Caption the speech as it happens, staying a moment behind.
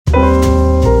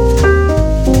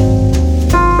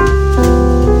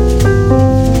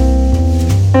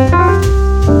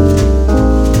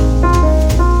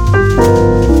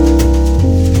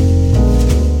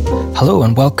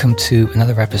welcome to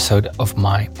another episode of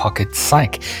My Pocket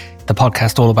Psych, the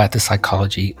podcast all about the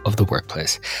psychology of the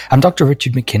workplace. I'm Dr.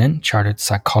 Richard McKinnon, chartered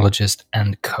psychologist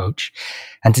and coach,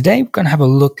 and today we're going to have a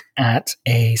look at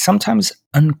a sometimes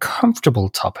uncomfortable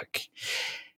topic.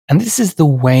 And this is the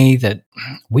way that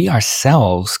we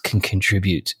ourselves can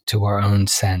contribute to our own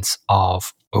sense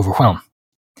of overwhelm.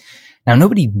 Now,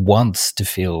 nobody wants to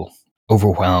feel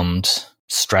overwhelmed,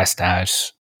 stressed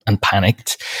out, and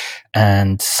panicked.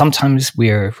 And sometimes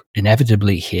we're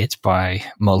inevitably hit by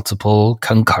multiple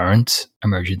concurrent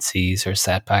emergencies or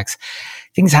setbacks.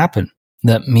 Things happen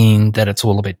that mean that it's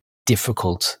all a bit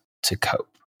difficult to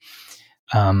cope.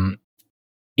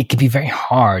 It can be very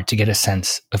hard to get a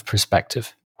sense of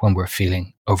perspective when we're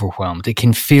feeling overwhelmed. It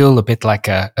can feel a bit like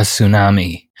a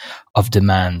tsunami of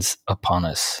demands upon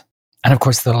us. And of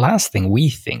course, the last thing we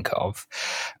think of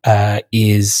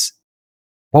is,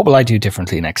 what will I do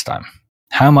differently next time?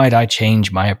 How might I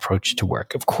change my approach to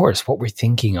work? Of course, what we're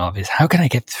thinking of is, how can I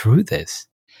get through this?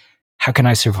 How can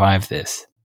I survive this?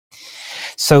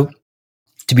 So,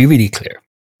 to be really clear,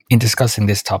 in discussing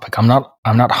this topic, I'm not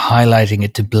highlighting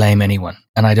it to blame anyone.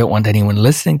 And I don't want anyone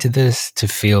listening to this to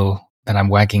feel that I'm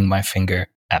wagging my finger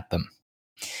at them.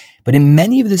 But in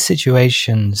many of the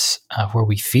situations where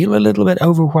we feel a little bit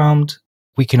overwhelmed,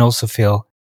 we can also feel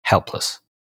helpless.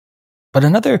 But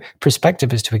another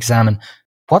perspective is to examine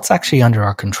what's actually under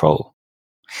our control.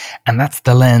 And that's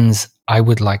the lens I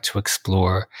would like to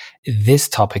explore this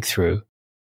topic through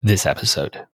this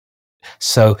episode.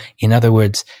 So, in other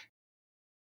words,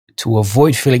 to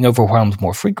avoid feeling overwhelmed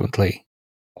more frequently,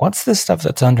 what's the stuff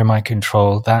that's under my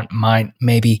control that might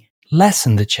maybe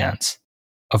lessen the chance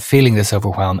of feeling this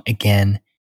overwhelm again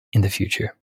in the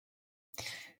future?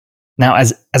 Now,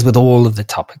 as with all of the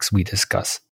topics we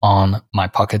discuss on My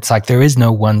Pocket Psych, there is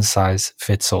no one size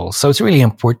fits all. So it's really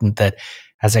important that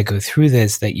as I go through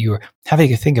this, that you're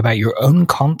having a think about your own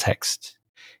context,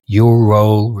 your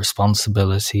role,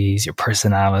 responsibilities, your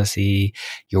personality,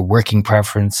 your working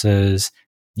preferences,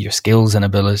 your skills and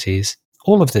abilities,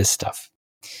 all of this stuff.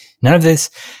 None of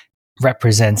this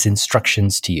represents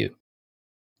instructions to you.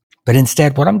 But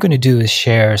instead, what I'm going to do is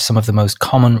share some of the most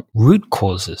common root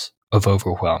causes of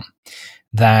overwhelm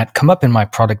that come up in my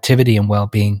productivity and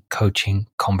well-being coaching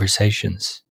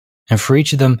conversations. And for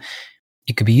each of them,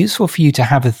 it could be useful for you to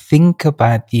have a think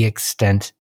about the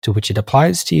extent to which it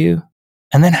applies to you,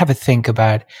 and then have a think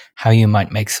about how you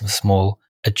might make some small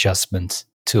adjustments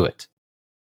to it.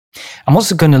 I'm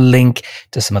also going to link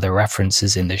to some other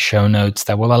references in the show notes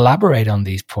that will elaborate on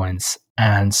these points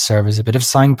and serve as a bit of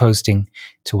signposting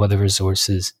to other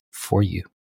resources for you.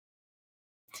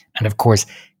 And of course,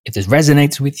 if this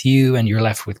resonates with you and you're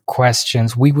left with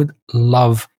questions, we would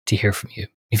love to hear from you.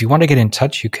 If you want to get in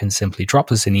touch, you can simply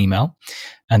drop us an email,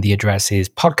 and the address is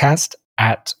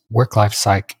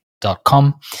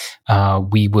podcast@worklifepsych.com.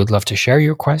 We would love to share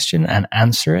your question and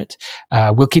answer it.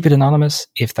 We'll keep it anonymous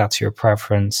if that's your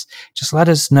preference. Just let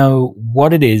us know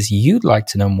what it is you'd like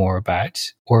to know more about,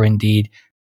 or indeed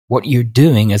what you're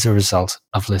doing as a result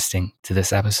of listening to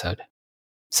this episode.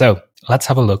 So let's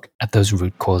have a look at those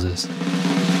root causes.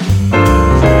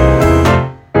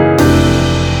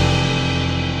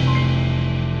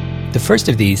 The first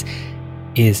of these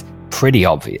is pretty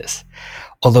obvious,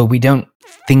 although we don't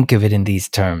think of it in these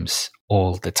terms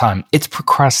all the time. It's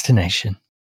procrastination.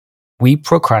 We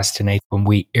procrastinate when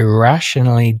we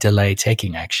irrationally delay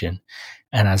taking action,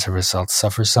 and as a result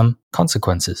suffer some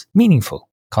consequences, meaningful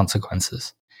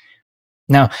consequences.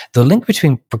 Now, the link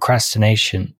between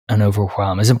procrastination and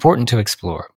overwhelm is important to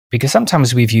explore, because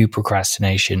sometimes we view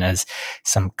procrastination as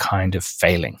some kind of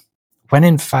failing, when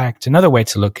in fact, another way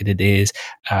to look at it is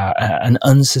an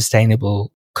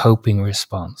unsustainable coping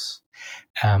response.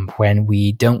 When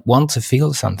we don't want to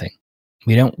feel something,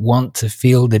 we don't want to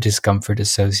feel the discomfort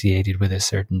associated with a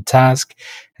certain task,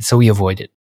 and so we avoid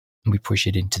it and we push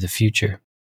it into the future.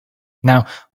 Now,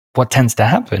 what tends to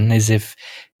happen is, if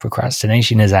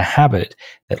procrastination is a habit,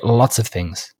 that lots of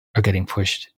things are getting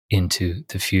pushed into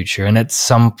the future. And at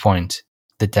some point,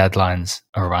 the deadlines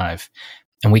arrive,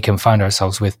 and we can find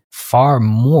ourselves with far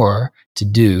more to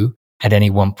do at any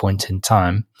one point in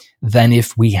time than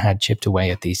if we had chipped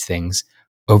away at these things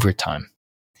over time.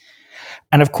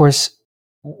 And of course,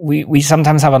 we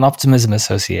sometimes have an optimism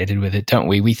associated with it, don't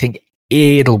we? We think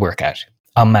it'll work out.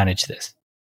 I'll manage this.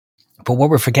 But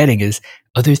what we're forgetting is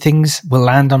other things will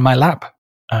land on my lap.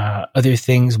 Other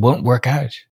things won't work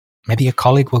out. Maybe a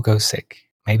colleague will go sick.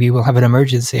 Maybe we'll have an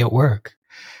emergency at work.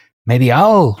 Maybe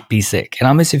I'll be sick and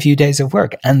I'll miss a few days of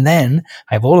work. And then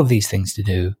I have all of these things to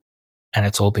do, and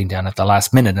it's all being done at the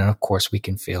last minute. And of course, we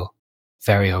can feel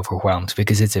very overwhelmed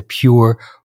because it's a pure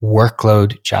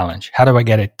workload challenge. How do I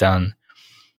get it done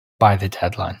by the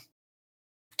deadline?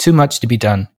 Too much to be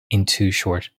done in too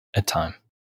short a time.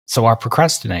 So our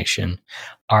procrastination,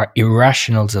 our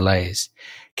irrational delays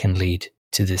can lead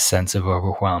to this sense of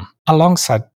overwhelm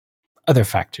alongside other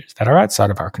factors that are outside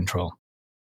of our control.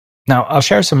 Now, I'll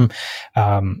share some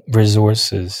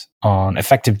resources on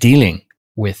effective dealing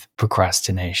with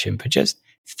procrastination, but just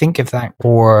think of that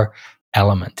core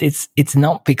element. It's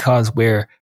not because we're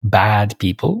bad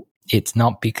people. It's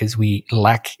not because we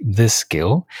lack this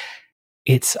skill.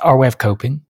 It's our way of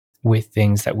coping with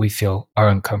things that we feel are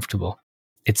uncomfortable.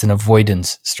 It's an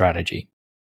avoidance strategy.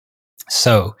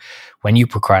 So when you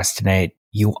procrastinate,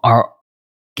 you are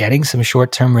getting some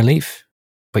short-term relief,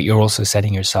 but you're also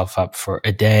setting yourself up for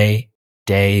a day,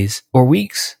 days, or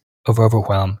weeks of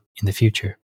overwhelm in the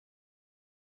future.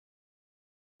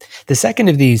 The second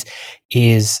of these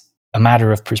is a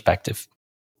matter of perspective.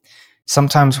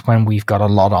 Sometimes when we've got a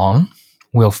lot on,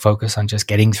 we'll focus on just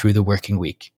getting through the working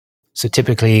week. So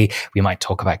typically, we might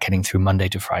talk about getting through Monday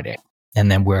to Friday,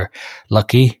 and then we're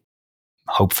lucky,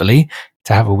 hopefully,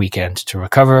 to have a weekend to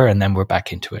recover, and then we're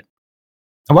back into it.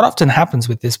 And what often happens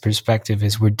with this perspective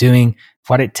is we're doing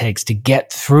what it takes to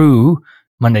get through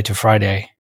Monday to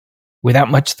Friday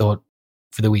without much thought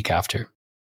for the week after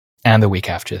and the week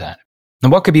after that.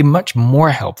 And what could be much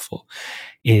more helpful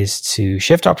is to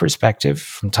shift our perspective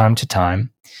from time to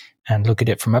time and look at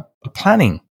it from a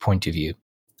planning point of view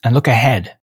and look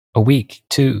ahead a week,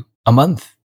 2, a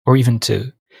month, or even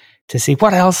 2 to see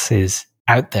what else is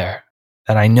out there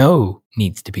that I know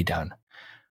needs to be done.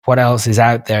 What else is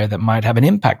out there that might have an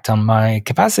impact on my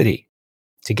capacity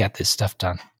to get this stuff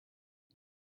done?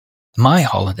 My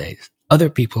holidays, other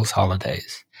people's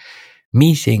holidays,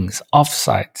 meetings,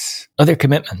 offsites, other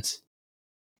commitments.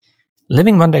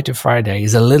 Living Monday to Friday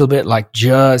is a little bit like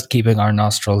just keeping our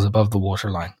nostrils above the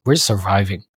waterline. We're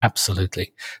surviving,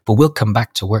 absolutely. But we'll come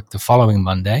back to work the following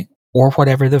Monday or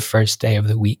whatever the first day of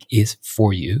the week is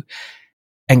for you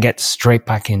and get straight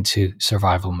back into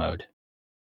survival mode.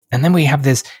 And then we have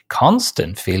this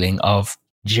constant feeling of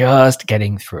just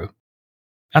getting through.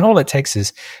 And all it takes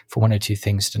is for 1 or 2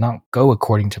 things to not go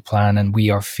according to plan, and we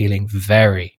are feeling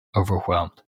very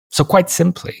overwhelmed. So quite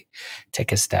simply,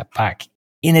 take a step back.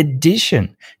 In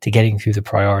addition to getting through the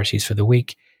priorities for the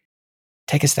week,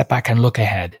 take a step back and look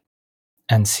ahead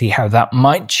and see how that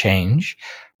might change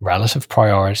relative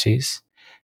priorities,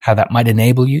 how that might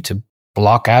enable you to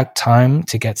block out time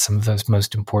to get some of those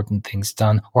most important things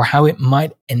done, or how it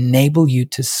might enable you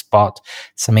to spot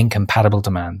some incompatible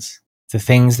demands, the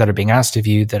things that are being asked of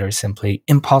you that are simply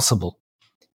impossible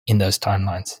in those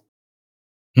timelines.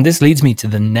 And this leads me to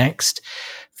the next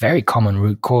very common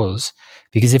root cause,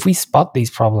 because if we spot these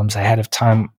problems ahead of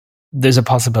time, there's a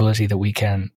possibility that we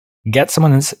can get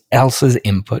someone else's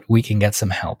input, we can get some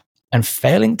help. And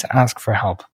failing to ask for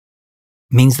help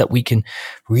means that we can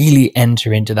really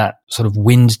enter into that sort of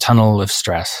wind tunnel of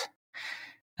stress.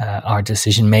 Our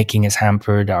decision making is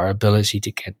hampered. Our ability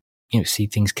to see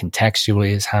things contextually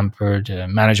is hampered.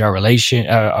 Manage our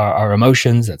our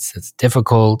emotions. That's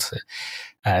difficult.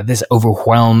 This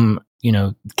overwhelm,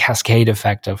 cascade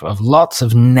effect of lots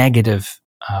of negative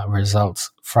results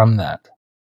from that,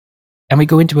 and we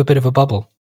go into a bit of a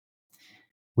bubble.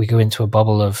 We go into a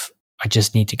bubble of I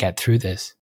just need to get through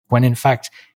this. When in fact,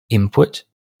 input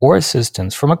or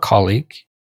assistance from a colleague,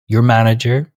 your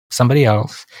manager, somebody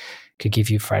else could give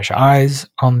you fresh eyes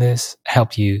on this,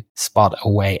 help you spot a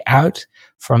way out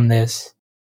from this.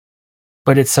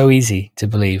 But it's so easy to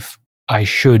believe I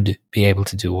should be able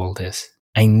to do all this.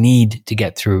 I need to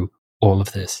get through all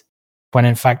of this, when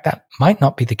in fact that might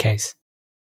not be the case.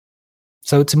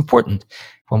 So it's important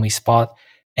when we spot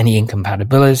any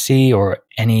incompatibility or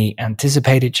any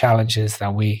anticipated challenges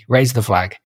that we raise the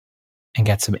flag and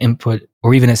get some input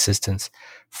or even assistance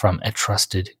from a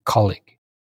trusted colleague.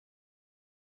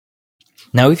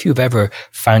 Now, if you've ever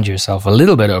found yourself a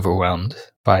little bit overwhelmed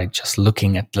by just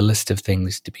looking at the list of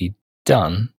things to be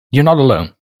done, you're not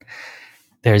alone.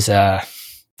 There's a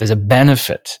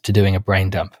benefit to doing a brain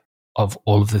dump of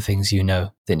all of the things you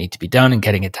know that need to be done and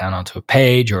getting it down onto a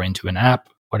page or into an app,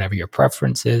 whatever your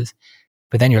preference is.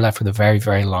 But then you're left with a very,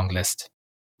 very long list.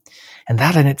 And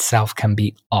that in itself can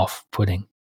be off-putting.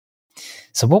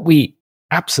 So what we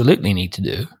absolutely need to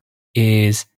do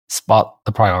is spot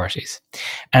the priorities.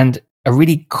 And a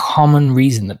really common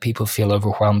reason that people feel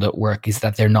overwhelmed at work is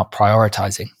that they're not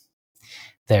prioritizing.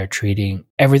 They're treating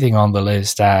everything on the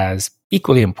list as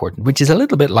equally important, which is a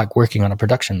little bit like working on a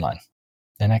production line.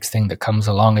 The next thing that comes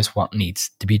along is what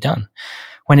needs to be done.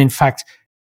 When in fact,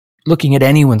 looking at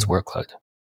anyone's workload,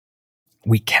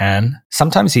 we can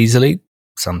sometimes easily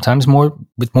sometimes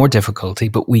with more difficulty,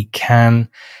 but we can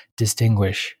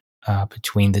distinguish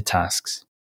between the tasks.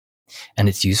 And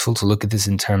it's useful to look at this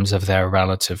in terms of their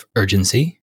relative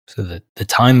urgency, so the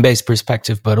time-based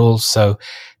perspective, but also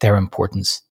their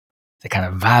importance, the kind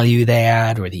of value they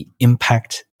add or the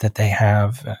impact that they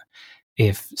have.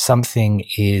 If something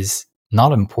is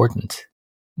not important,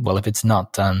 well, if it's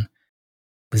not done,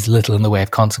 there's little in the way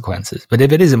of consequences. But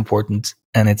if it is important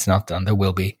and it's not done, there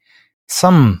will be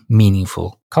some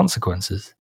meaningful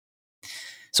consequences.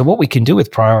 So what we can do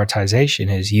with prioritization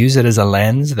is use it as a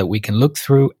lens that we can look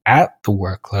through at the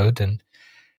workload and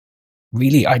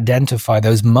really identify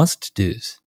those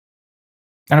must-dos.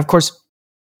 And of course,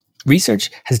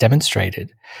 research has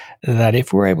demonstrated that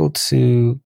if we're able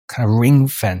to kind of ring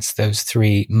fence those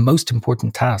 3 most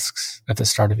important tasks at the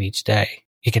start of each day,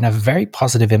 it can have a very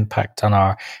positive impact on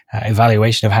our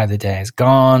evaluation of how the day has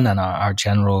gone and our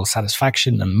general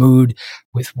satisfaction and mood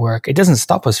with work. It doesn't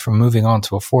stop us from moving on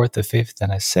to a 4th, a 5th,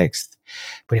 and a 6th.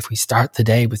 But if we start the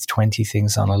day with 20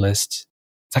 things on a list,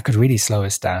 that could really slow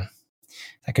us down.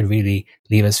 That could really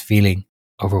leave us feeling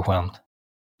overwhelmed.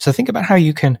 So think about how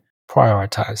you can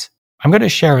prioritize. I'm going to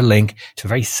share a link to a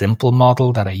very simple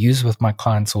model that I use with my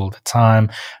clients all the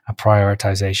time, a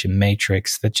prioritization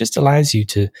matrix that just allows you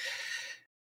to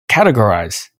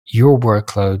categorize your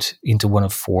workload into one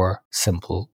of 4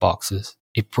 simple boxes.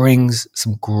 It brings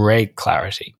some great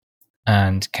clarity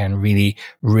and can really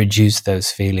reduce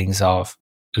those feelings of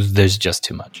there's just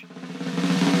too much.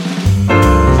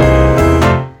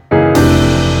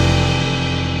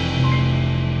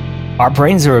 Our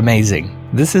brains are amazing.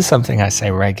 This is something I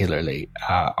say regularly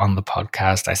on the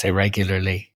podcast. I say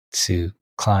regularly to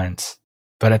clients.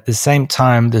 But at the same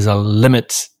time, there's a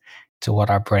limit to what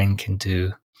our brain can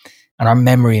do. And our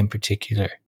memory in particular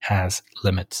has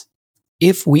limits.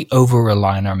 If we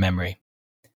over-rely on our memory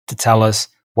to tell us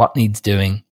what needs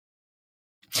doing,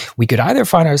 we could either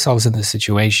find ourselves in the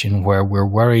situation where we're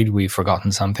worried we've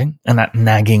forgotten something, and that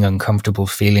nagging, uncomfortable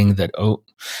feeling that, oh,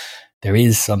 there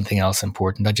is something else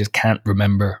important, I just can't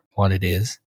remember what it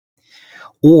is.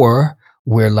 Or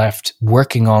we're left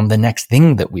working on the next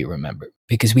thing that we remember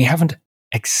because we haven't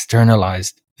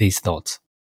externalized these thoughts.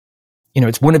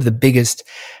 It's one of the biggest,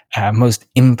 most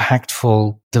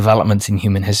impactful developments in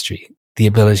human history, the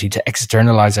ability to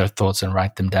externalize our thoughts and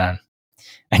write them down.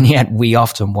 And yet we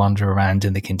often wander around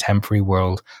in the contemporary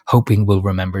world hoping we'll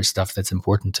remember stuff that's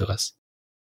important to us.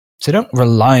 So don't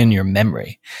rely on your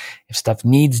memory. If stuff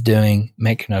needs doing,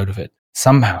 make a note of it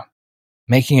somehow.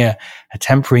 Making a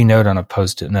temporary note on a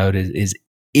post-it note is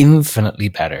infinitely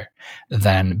better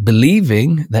than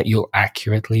believing that you'll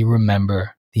accurately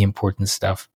remember the important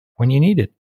stuff when you need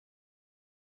it.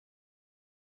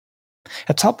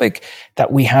 A topic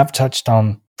that we have touched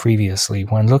on previously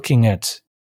when looking at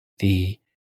the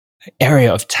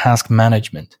area of task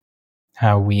management,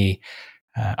 how we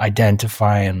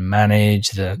identify and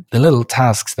manage the little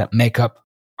tasks that make up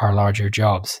our larger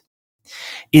jobs,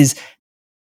 is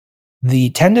the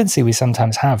tendency we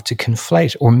sometimes have to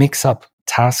conflate or mix up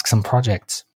tasks and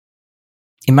projects.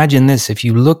 Imagine this: if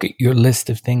you look at your list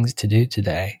of things to do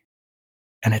today,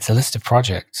 and it's a list of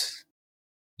projects,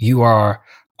 you are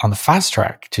on the fast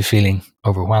track to feeling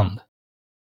overwhelmed.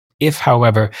 If,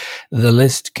 however, the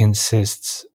list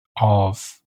consists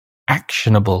of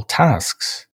actionable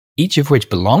tasks, each of which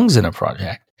belongs in a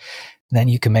project, then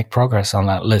you can make progress on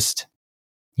that list.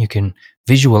 You can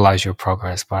visualize your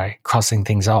progress by crossing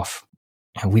things off.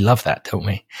 And we love that, don't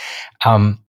we?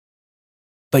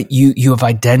 But you have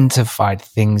identified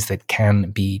things that can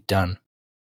be done.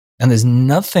 And there's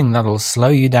nothing that'll slow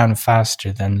you down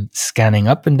faster than scanning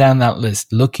up and down that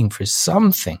list, looking for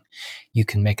something you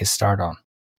can make a start on.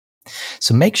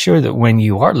 So make sure that when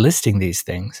you are listing these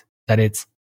things, that it's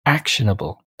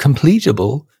actionable,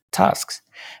 completable tasks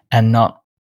and not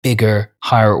bigger,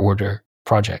 higher order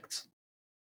projects.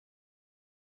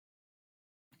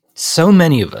 So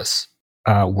many of us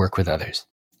work with others,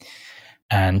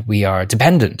 and we are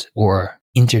dependent or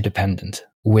interdependent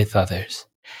with others.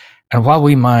 And while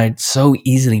we might so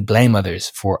easily blame others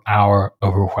for our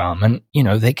overwhelm, and,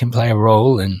 they can play a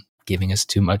role in giving us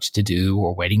too much to do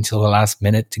or waiting till the last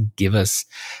minute to give us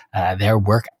their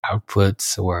work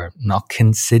outputs or not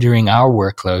considering our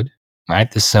workload,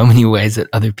 right? There's so many ways that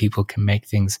other people can make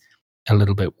things a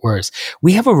little bit worse.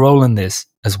 We have a role in this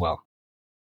as well.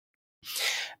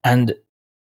 And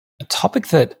a topic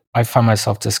that I find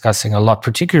myself discussing a lot,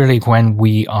 particularly when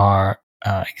we are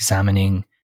examining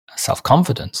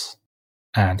self-confidence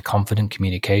and confident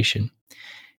communication,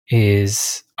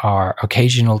 is our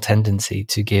occasional tendency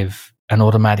to give an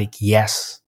automatic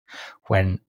yes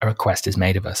when a request is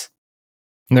made of us.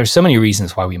 And there's so many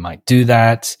reasons why we might do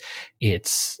that.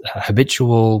 It's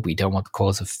habitual. We don't want to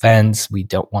cause offense. We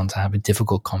don't want to have a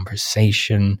difficult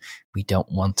conversation. We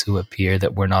don't want to appear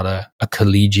that we're not a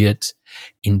collegiate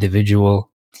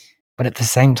individual. But at the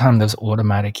same time, those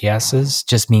automatic yeses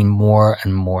just mean more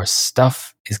and more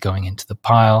stuff is going into the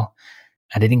pile,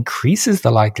 and it increases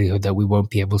the likelihood that we won't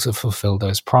be able to fulfill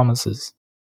those promises.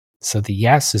 So the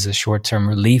yes is a short-term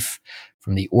relief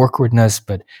from the awkwardness,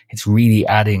 but it's really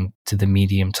adding to the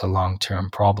medium to long-term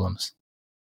problems.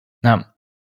 Now,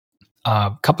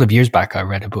 a couple of years back, I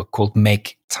read a book called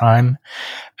Make Time.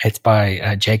 It's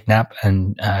by Jake Knapp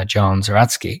and John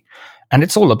Zeratsky. And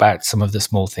it's all about some of the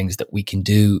small things that we can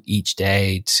do each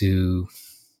day to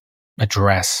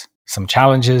address some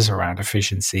challenges around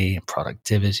efficiency and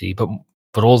productivity,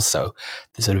 but also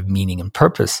the sort of meaning and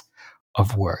purpose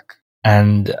of work.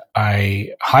 And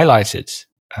I highlighted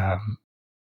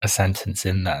a sentence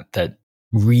in that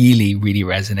really, really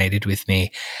resonated with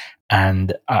me.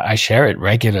 And I share it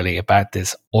regularly about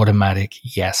this automatic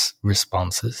yes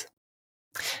responses.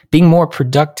 Being more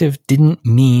productive didn't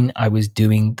mean I was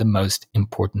doing the most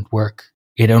important work.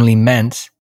 It only meant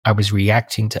I was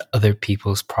reacting to other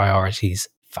people's priorities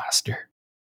faster.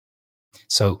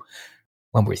 So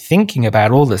when we're thinking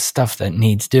about all the stuff that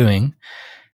needs doing,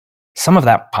 some of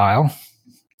that pile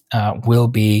will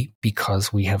be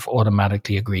because we have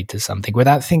automatically agreed to something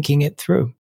without thinking it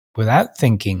through, without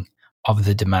thinking of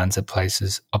the demands it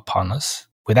places upon us,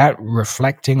 without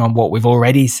reflecting on what we've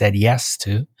already said yes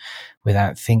to,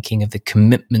 without thinking of the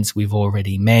commitments we've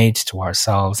already made to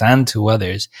ourselves and to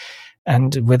others,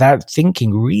 and without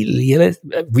thinking really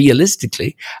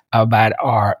realistically about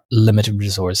our limited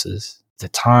resources, the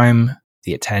time,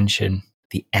 the attention,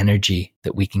 the energy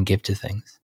that we can give to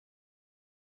things.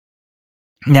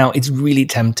 Now, it's really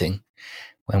tempting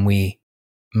when we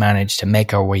manage to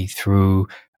make our way through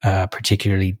a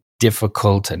particularly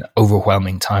difficult and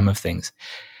overwhelming time of things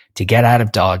to get out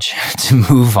of Dodge, to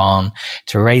move on,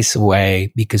 to race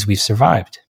away because we've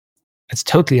survived. It's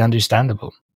totally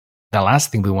understandable. The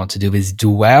last thing we want to do is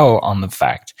dwell on the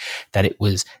fact that it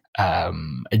was a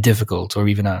difficult or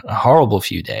even a horrible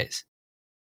few days.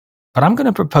 But I'm going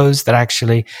to propose that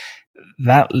actually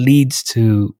that leads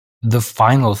to the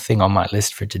final thing on my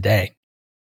list for today.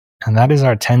 And that is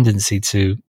our tendency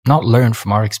to not learn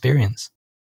from our experience.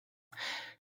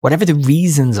 Whatever the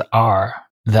reasons are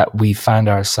that we find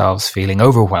ourselves feeling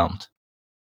overwhelmed,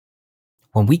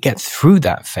 when we get through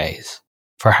that phase,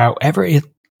 for however it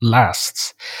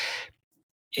lasts,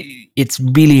 it's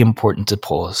really important to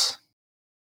pause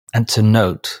and to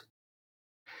note,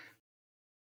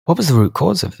 what was the root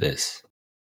cause of this?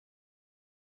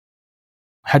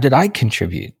 How did I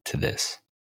contribute to this?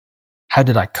 How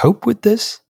did I cope with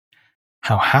this?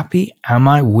 How happy am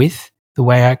I with the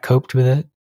way I coped with it?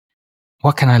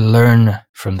 What can I learn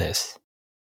from this?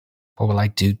 What will I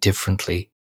do differently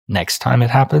next time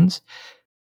it happens?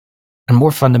 And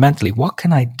more fundamentally, what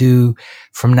can I do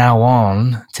from now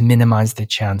on to minimize the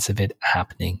chance of it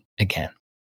happening again?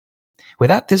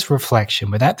 Without this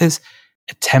reflection, without this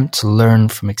attempt to learn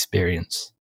from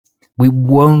experience, we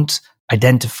won't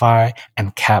identify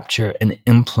and capture and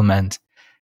implement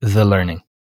the learning.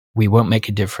 We won't make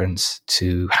a difference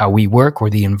to how we work or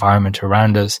the environment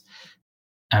around us.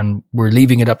 And we're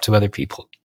leaving it up to other people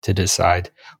to decide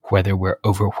whether we're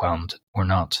overwhelmed or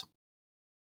not.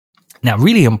 Now,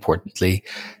 really importantly,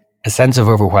 a sense of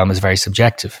overwhelm is very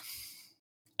subjective.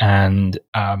 And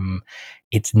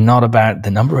it's not about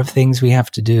the number of things we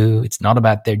have to do. It's not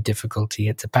about their difficulty.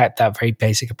 It's about that very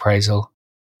basic appraisal.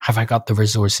 Have I got the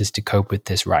resources to cope with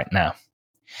this right now?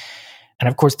 And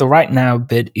of course, the right now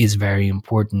bit is very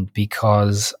important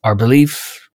because our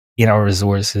belief in our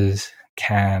resources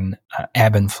can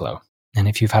ebb and flow. And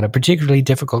if you've had a particularly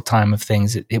difficult time of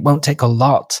things, it won't take a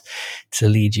lot to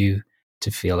lead you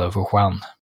to feel overwhelmed,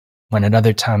 when at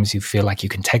other times you feel like you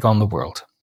can take on the world.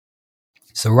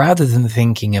 So rather than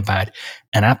thinking about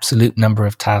an absolute number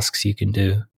of tasks you can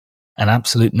do, an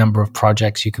absolute number of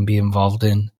projects you can be involved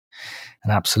in, an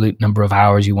absolute number of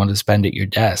hours you want to spend at your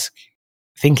desk,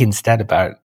 think instead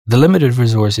about the limited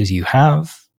resources you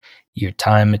have, your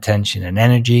time, attention, and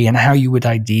energy, and how you would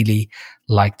ideally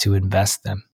like to invest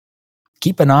them.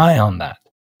 Keep an eye on that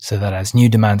so that as new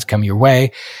demands come your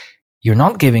way, you're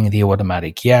not giving the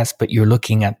automatic yes, but you're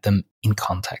looking at them in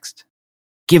context.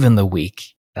 Given the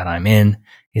week that I'm in,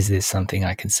 is this something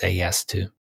I can say yes to?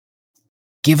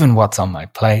 Given what's on my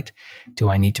plate, do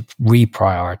I need to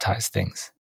reprioritize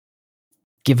things?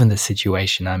 Given the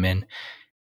situation I'm in,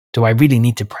 do I really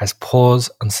need to press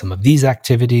pause on some of these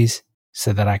activities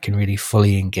so that I can really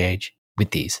fully engage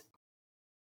with these?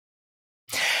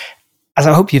 As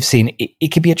I hope you've seen,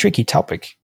 it can be a tricky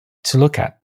topic to look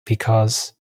at,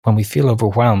 because when we feel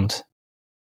overwhelmed,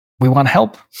 we want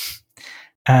help.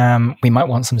 We might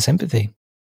want some sympathy.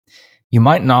 You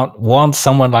might not want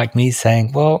someone like me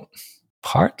saying, well,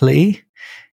 partly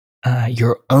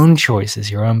your own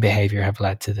choices, your own behavior have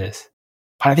led to this.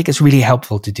 But I think it's really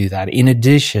helpful to do that, in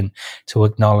addition to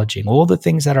acknowledging all the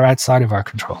things that are outside of our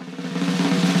control.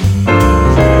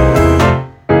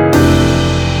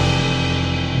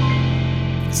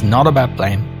 It's not about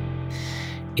blame.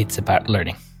 It's about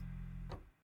learning.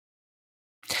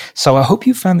 So I hope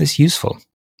you found this useful.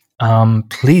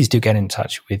 Please do get in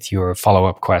touch with your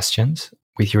follow-up questions,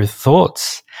 with your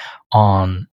thoughts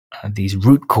on these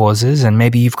root causes, and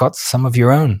maybe you've got some of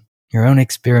your own. Your own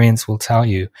experience will tell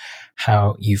you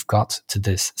how you've got to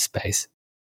this space.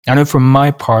 I know from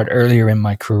my part, earlier in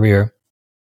my career,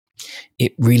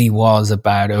 it really was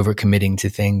about overcommitting to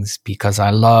things because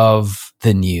I love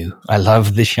the new. I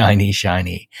love the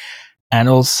shiny. And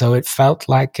also it felt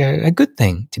like a good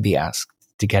thing to be asked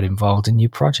to get involved in new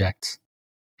projects.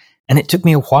 And it took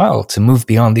me a while to move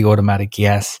beyond the automatic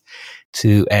yes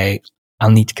to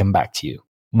I'll need to come back to you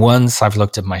once I've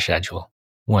looked at my schedule,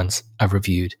 once I've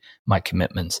reviewed my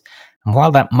commitments. And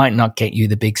while that might not get you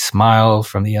the big smile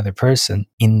from the other person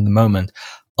in the moment,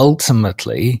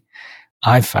 ultimately,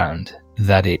 I found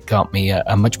that it got me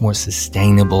a much more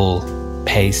sustainable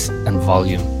pace and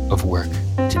volume of work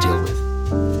to deal with.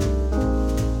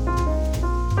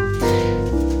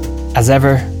 As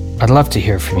ever, I'd love to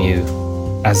hear from you.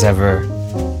 As ever,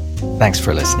 thanks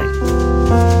for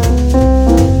listening.